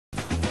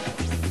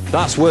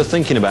That's worth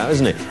thinking about,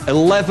 isn't it?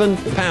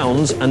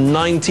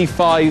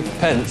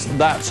 £11.95,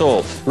 that's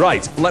all.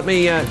 Right, let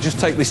me just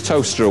take this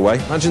toaster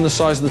away. Imagine the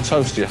size of the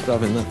toaster you have to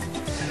have in there.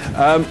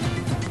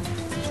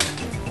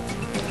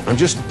 I'm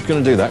just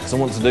going to do that because I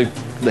want to do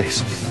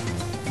this.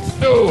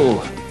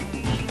 Oh,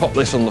 pop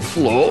this on the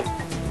floor.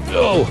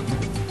 Oh,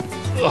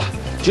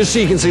 just so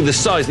you can see the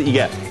size that you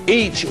get.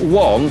 Each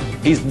one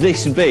is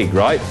this big,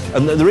 right?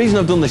 And the reason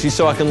I've done this is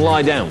so I can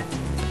lie down.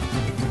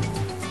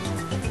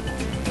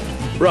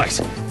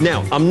 Right,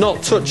 now, I'm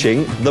not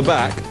touching the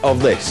back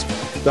of this.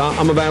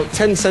 I'm about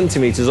 10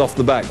 centimetres off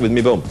the back with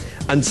my bum.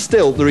 And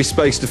still, there is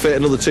space to fit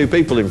another 2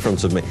 people in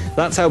front of me.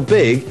 That's how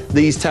big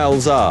these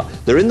towels are.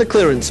 They're in the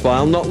clearance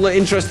file, not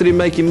interested in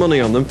making money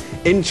on them,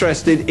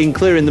 interested in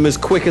clearing them as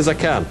quick as I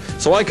can.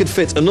 So I could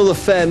fit another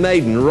fair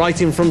maiden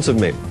right in front of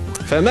me.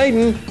 Fair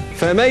maiden,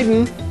 fair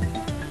maiden.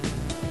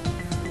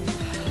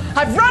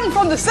 I've run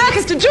from the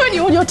circus to join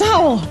you on your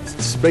towel.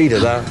 Speed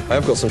of that. I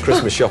have got some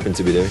Christmas shopping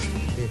to be doing.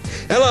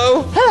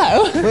 Hello.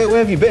 Hello. Where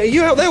have you been? Are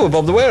you out there with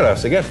Bob the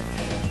Warehouse again?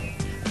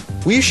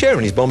 Were you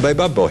sharing his Bombay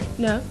bad boy?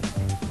 No.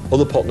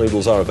 Other pot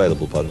noodles are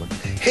available, by the way.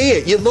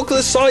 Here, you look at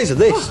the size of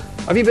this. Oh.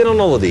 Have you been on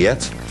holiday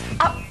yet?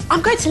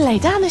 I'm going to lay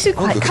down. This is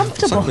quite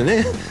comfortable. Something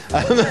here.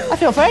 I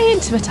feel very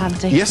intimate,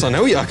 Andy. Yes, I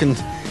know you. I can.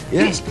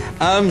 Yes.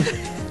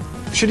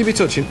 Should you be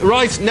touching?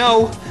 Right.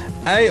 No.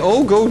 Hey.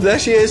 Oh, good. There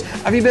she is.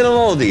 Have you been on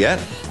holiday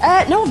yet?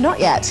 No, not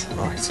yet.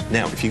 Right.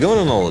 Now, if you're going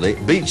on holiday,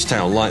 beach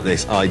towel like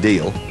this,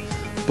 ideal.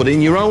 But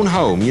in your own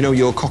home, you know,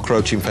 your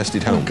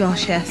cockroach-infested home. Oh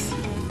gosh, yes.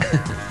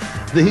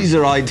 These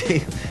are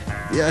ideal.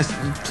 Yes,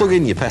 plug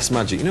in your pest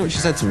magic. You know what she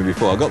said to me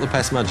before? I got the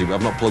pest magic, but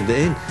I've not plugged it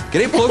in.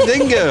 Get it plugged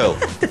in, girl.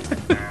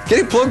 Get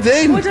it plugged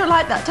in. Oh, I don't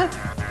like that. Don't.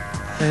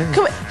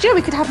 Do you know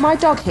we could have my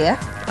dog here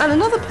and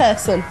another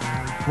person?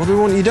 What do we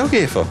want your dog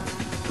here for?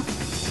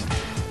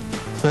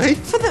 Hey?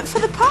 For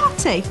the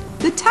party,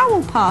 the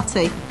towel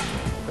party.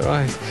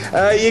 Right.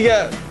 You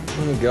get.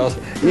 Oh God.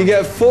 You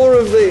get 4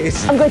 of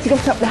these. I'm going to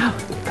get up now.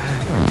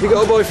 You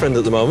got a boyfriend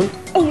at the moment?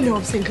 Oh no,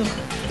 I'm single.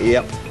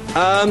 Yep.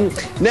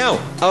 Now,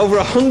 over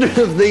 100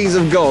 of these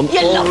have gone.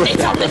 You locked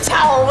it on the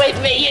towel with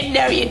me, you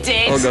know you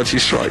did. Oh God,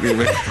 she's frightening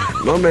me.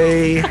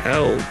 Mummy,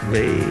 help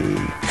me.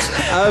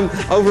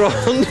 Over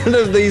 100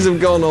 of these have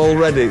gone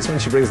already. It's when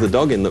she brings the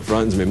dog in that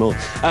frightens me more.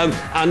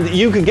 And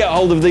you can get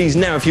hold of these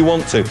now if you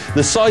want to.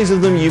 The size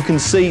of them you can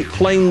see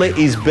plainly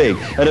is big.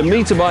 At 1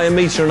 metre by 1.5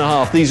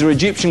 metres, these are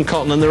Egyptian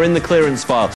cotton and they're in the clearance file.